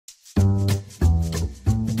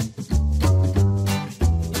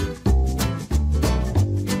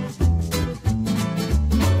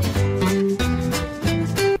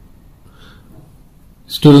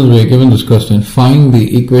Students, we are given this question. Find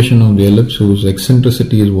the equation of the ellipse whose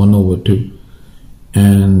eccentricity is 1/2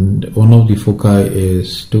 and one of the foci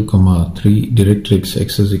is 2, 3, directrix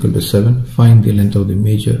x is equal to 7. Find the length of the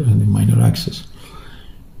major and the minor axis.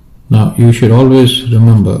 Now you should always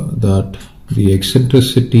remember that the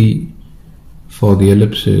eccentricity for the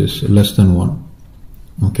ellipse is less than 1.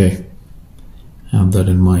 Okay, have that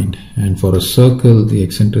in mind. And for a circle the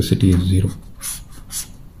eccentricity is 0.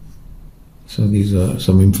 So these are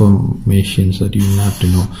some informations that you have to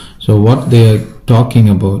know. So what they are talking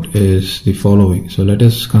about is the following. So let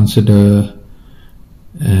us consider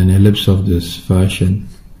an ellipse of this fashion.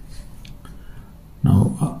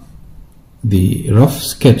 Now the rough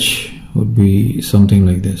sketch would be something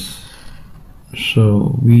like this.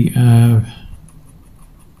 So we have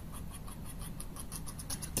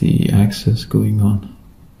the axis going on,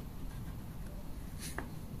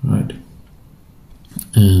 right,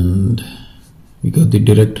 and we got the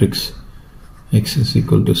directrix x is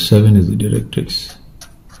equal to 7 is the directrix.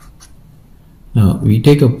 Now we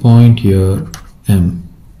take a point here M,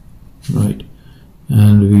 right,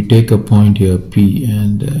 and we take a point here P,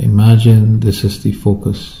 and imagine this is the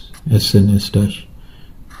focus S and S dash.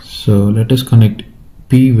 So let us connect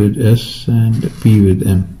P with S and P with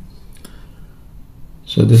M.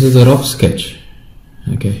 So this is a rough sketch.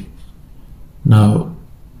 Okay, now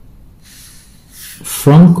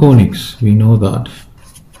from conics we know that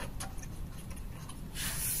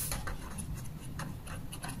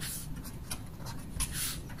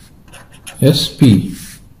SP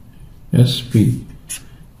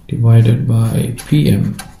divided by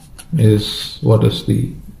PM is what is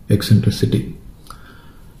the eccentricity.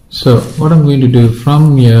 So what I'm going to do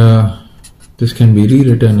from here, this can be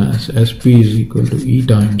rewritten as SP is equal to E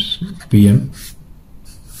times PM,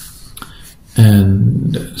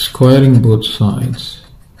 and squaring both sides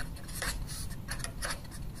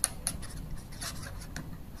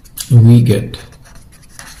we get,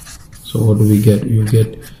 so what do we get? You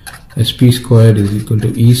get SP squared is equal to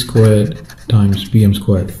E squared times PM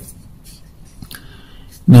squared.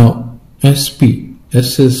 Now SP,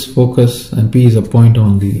 S is focus and P is a point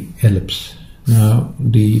on the ellipse. Now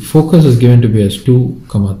the focus is given to be as 2,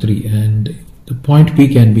 3, and the point P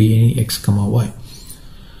can be any x, y.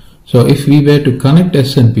 So if we were to connect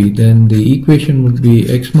S and P, then the equation would be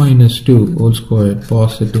x minus 2 whole squared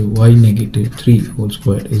positive y negative 3 whole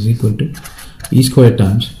squared is equal to E squared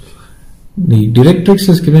times. The directrix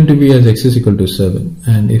is given to be as x is equal to 7,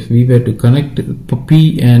 and if we were to connect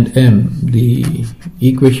P and M, the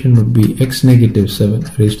equation would be x negative 7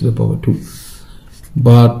 raised to the power 2.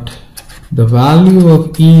 But the value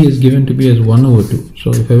of E is given to be as 1/2.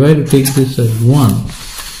 So if I were to take this as 1,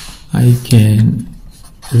 I can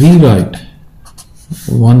rewrite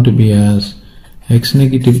 1 to be as x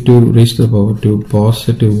negative 2 raised to the power 2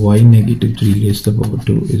 positive y negative 3 raised to the power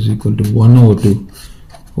 2 is equal to 1/2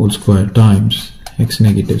 whole square times x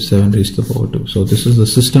negative 7 raised to the power 2. So this is the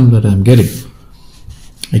system that I'm getting.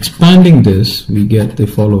 Expanding this, we get the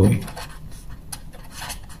following.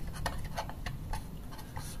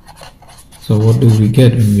 So what do we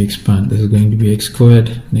get when we expand? This is going to be x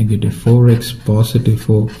squared negative 4x positive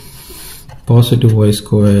 4 positive y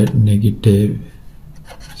squared negative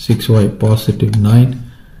 6y positive 9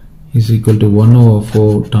 is equal to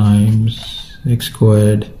 1/4 times x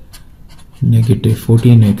squared negative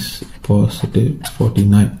 14x positive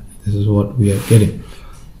 49. This is what we are getting.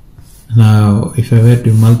 Now if I were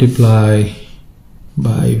to multiply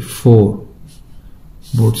by 4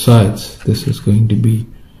 both sides, this is going to be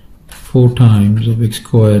 4 times of x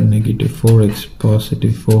squared negative 4x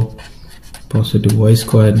positive 4 positive y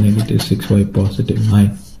squared negative 6y positive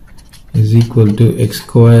 9 is equal to x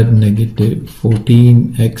squared negative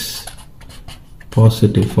 14x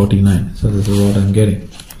positive 49. So this is what I'm getting.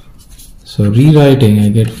 So rewriting, I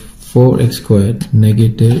get 4x squared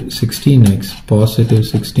negative 16x positive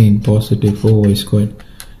 16 positive 4y squared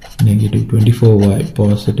negative 24y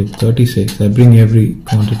positive 36. I bring every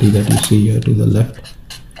quantity that you see here to the left.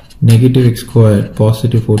 Negative x squared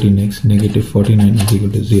positive 14x negative 49 is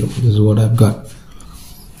equal to 0. This is what I've got.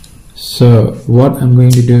 So what I'm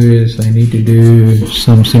going to do is I need to do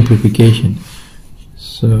some simplification.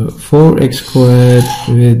 So 4x squared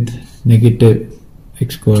with negative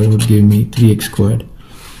x squared would give me 3x squared.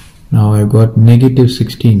 Now I've got negative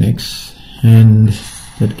 16x, and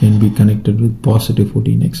that can be connected with positive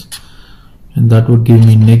 14x, and that would give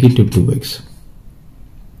me negative 2x.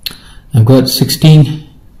 I've got 16,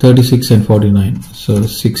 36 and 49. So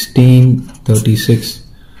 16, 36,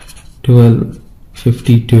 12,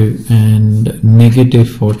 52 and negative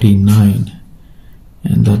 49,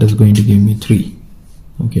 and that is going to give me 3.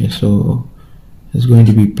 Okay, so is going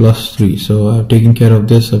to be plus 3. So I've taken care of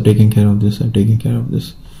this, I've taken care of this, I've taken care of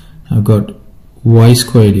this. I've got y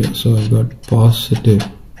squared here, so I've got positive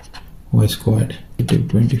y squared, negative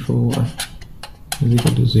 24y is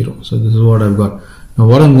equal to 0. So this is what I've got. Now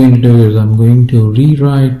what I'm going to do is I'm going to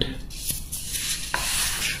rewrite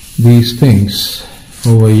these things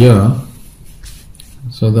over here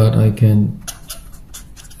so that I can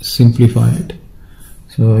simplify it.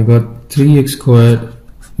 So I got 3x squared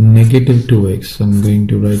negative 2x. I'm going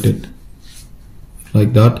to write it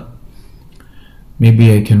like that.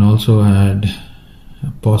 Maybe I can also add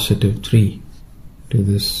a positive 3 to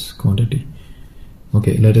this quantity.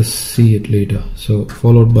 Okay, let us see it later. So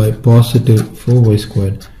followed by positive 4y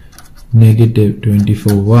squared negative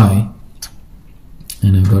 24y,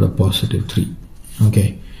 and I've got a positive 3.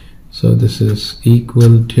 Okay, so this is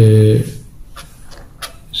equal to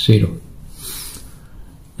 0.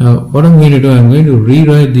 Now what I'm going to do, I'm going to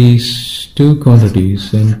rewrite these two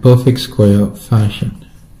quantities in perfect square fashion.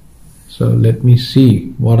 So let me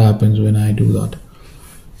see what happens when I do that.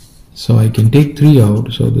 So I can take 3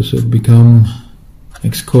 out, so this would become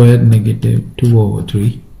x squared negative 2 over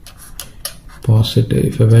 3 positive.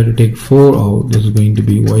 If I were to take 4 out, this is going to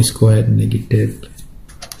be y squared negative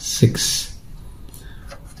 6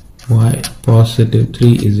 y positive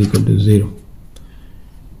 3 is equal to 0.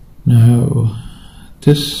 Now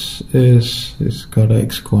this is got a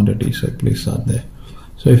x quantity, so I place that there.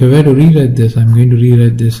 So if I were to rewrite this, I'm going to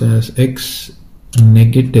rewrite this as x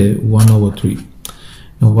negative 1 over 3.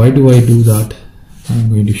 Now why do I do that? I'm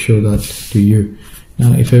going to show that to you.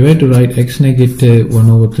 Now if I were to write x negative 1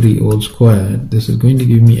 over 3 whole squared, this is going to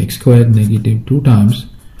give me x squared negative 2 times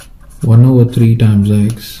 1 over 3 times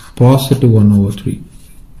x positive 1 over 3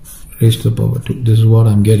 raised to the power 2. This is what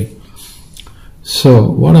I'm getting. So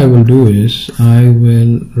what I will do is I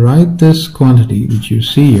will write this quantity which you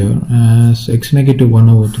see here as x negative 1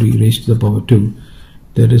 over 3 raised to the power 2.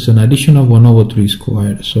 There is an addition of 1 over 3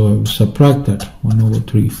 squared, so I will subtract that 1 over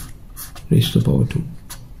 3 raised to the power 2.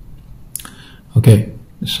 Okay,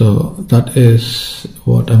 so that is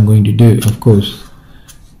what I'm going to do. Of course,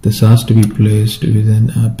 this has to be placed within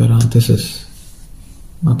a parenthesis.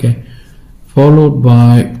 Okay, followed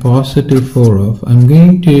by positive 4 of, I'm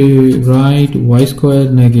going to write y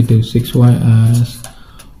squared negative 6y as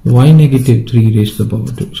y negative 3 raised to the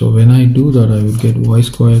power 2. So when I do that, I will get y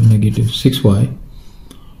squared negative 6y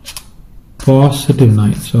positive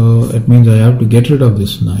 9. So it means I have to get rid of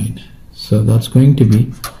this 9. So that's going to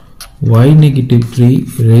be y negative 3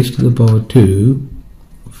 raised to the power 2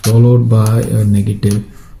 followed by a negative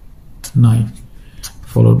 9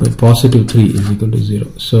 followed by positive 3 is equal to 0.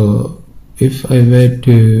 So if I were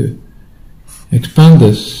to expand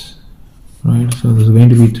this, right, so this is going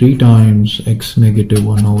to be 3 times x negative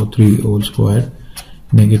 1 over 3 whole squared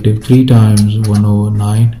negative 3 times 1 over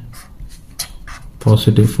 9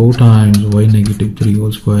 positive 4 times y negative 3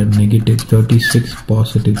 whole squared negative 36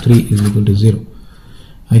 positive 3 is equal to 0.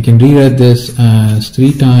 I can rewrite this as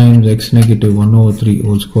 3 times x negative 1 over 3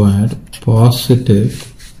 whole squared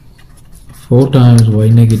positive 4 times y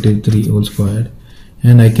negative 3 whole squared,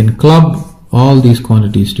 and I can club all these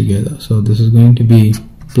quantities together. So this is going to be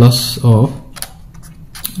plus of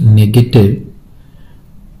negative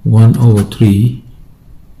 1 over 3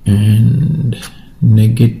 and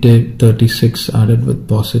negative 36 added with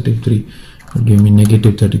positive 3 will give me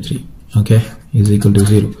negative 33, okay, is equal to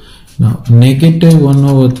 0. Now negative 1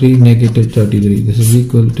 over 3 negative 33, this is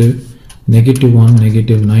equal to negative 1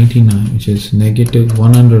 negative 99, which is negative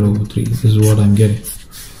 100 over 3. This is what I'm getting.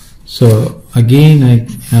 So again I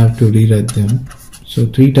have to rewrite them. So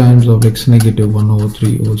 3 times of x negative 1 over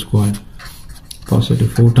 3 whole squared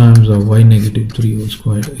positive 4 times of y negative 3 whole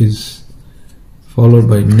squared is followed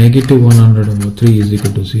by negative 100 over 3 is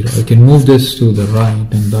equal to 0. I can move this to the right,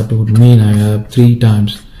 and that would mean I have 3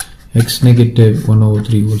 times x negative 1 over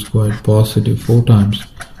 3 whole squared positive 4 times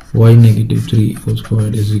y negative 3 whole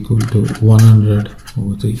squared is equal to 100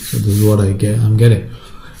 over 3. So this is what I'm getting.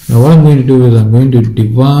 Now what I'm going to do is I'm going to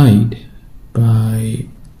divide by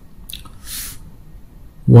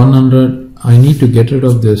 100. I need to get rid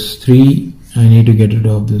of this 3. I need to get rid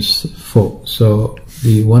of this 4. So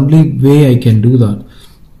the only way I can do that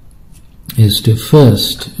is to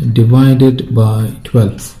first divide it by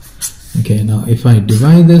 12. Okay, now if I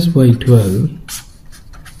divide this by 12,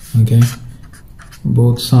 okay,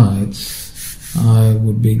 both sides, I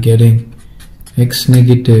would be getting x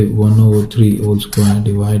negative 1 over 3 whole square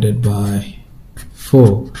divided by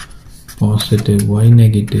 4 positive y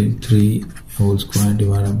negative 3 whole square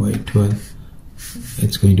divided by 12.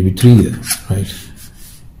 It's going to be 3 there, right?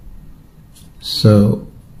 So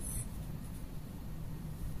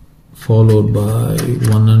followed by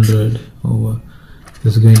 100 over,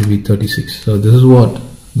 this is going to be 36. So this is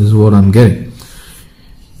what I'm getting.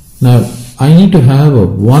 Now I need to have a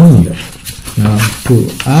 1 here. Now to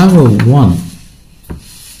have a 1,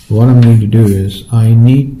 what I'm going to do is I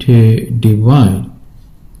need to divide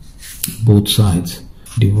both sides.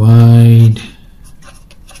 Divide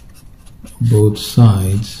both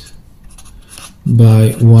sides by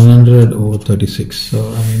 100 over 36.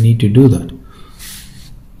 So I need to do that.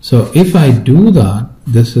 So if I do that,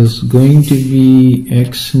 this is going to be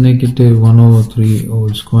x negative 1 over 3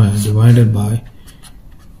 whole square divided by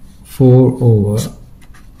 4 over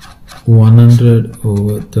 100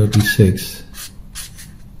 over 36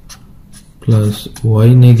 plus y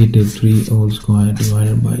negative 3 whole square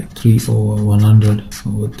divided by 3 over 100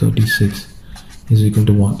 over 36 is equal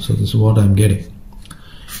to 1. So this is what I'm getting.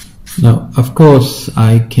 Now of course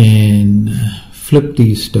I can flip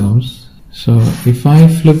these terms. So if I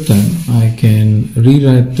flip them, I can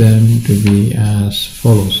rewrite them to be as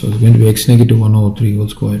follows. So it's going to be x negative 1 over 3 whole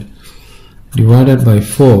squared divided by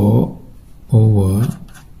 4 over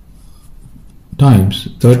times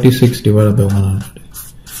 36 divided by 100,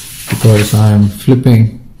 because I'm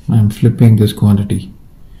flipping this quantity.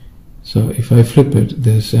 So if I flip it,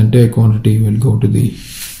 this entire quantity will go to the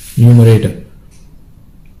numerator,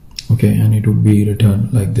 okay, and it would be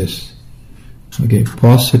returned like this. Okay,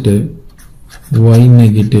 positive y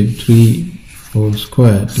negative 3 whole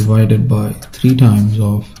square divided by 3 times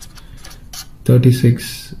of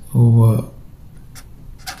 36 over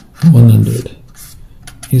 100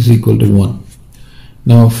 is equal to 1.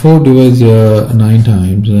 Now 4 divides here 9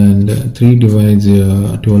 times and 3 divides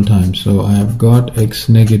here 12 times. So I have got x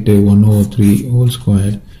negative 1 over 3 whole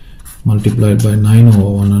squared multiplied by 9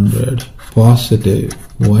 over 100 positive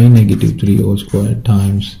y negative 3 whole squared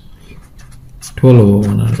times 12 over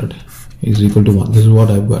 100 is equal to 1. This is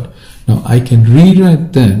what I've got. Now I can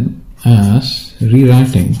rewrite them as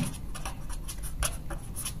rewriting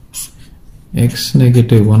x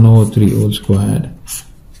negative 1 over 3 whole squared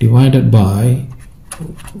divided by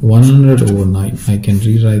 100 over 9. I can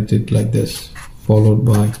rewrite it like this, followed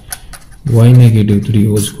by y negative 3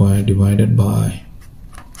 whole square divided by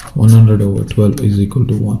 100 over 12 is equal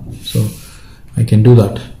to 1. So I can do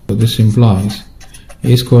that. So this implies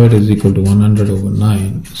a squared is equal to 100 over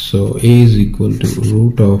 9. So a is equal to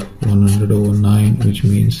root of 100 over 9, which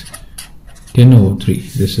means 10 over 3.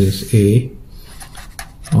 This is a.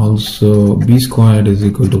 Also b squared is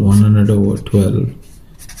equal to 100 over 12.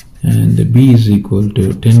 And b is equal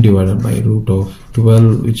to 10 divided by root of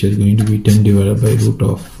 12, which is going to be 10 divided by root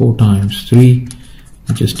of 4 times 3,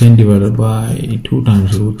 which is 10 divided by 2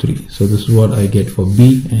 times root 3. So this is what I get for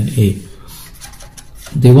b and a.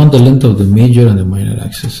 They want the length of the major and the minor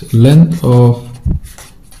axis. Length of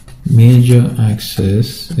major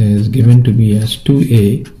axis is given to be as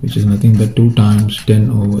 2a, which is nothing but 2 times 10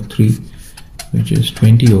 over 3, which is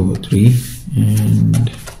 20 over 3,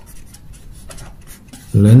 and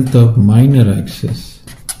length of minor axis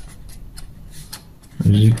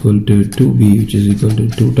is equal to 2b, which is equal to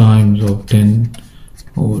 2 times of 10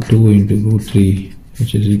 over 2 into root 3,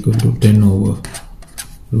 which is equal to 10 over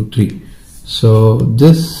root 3. So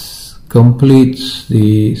this completes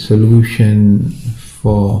the solution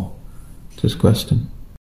for this question.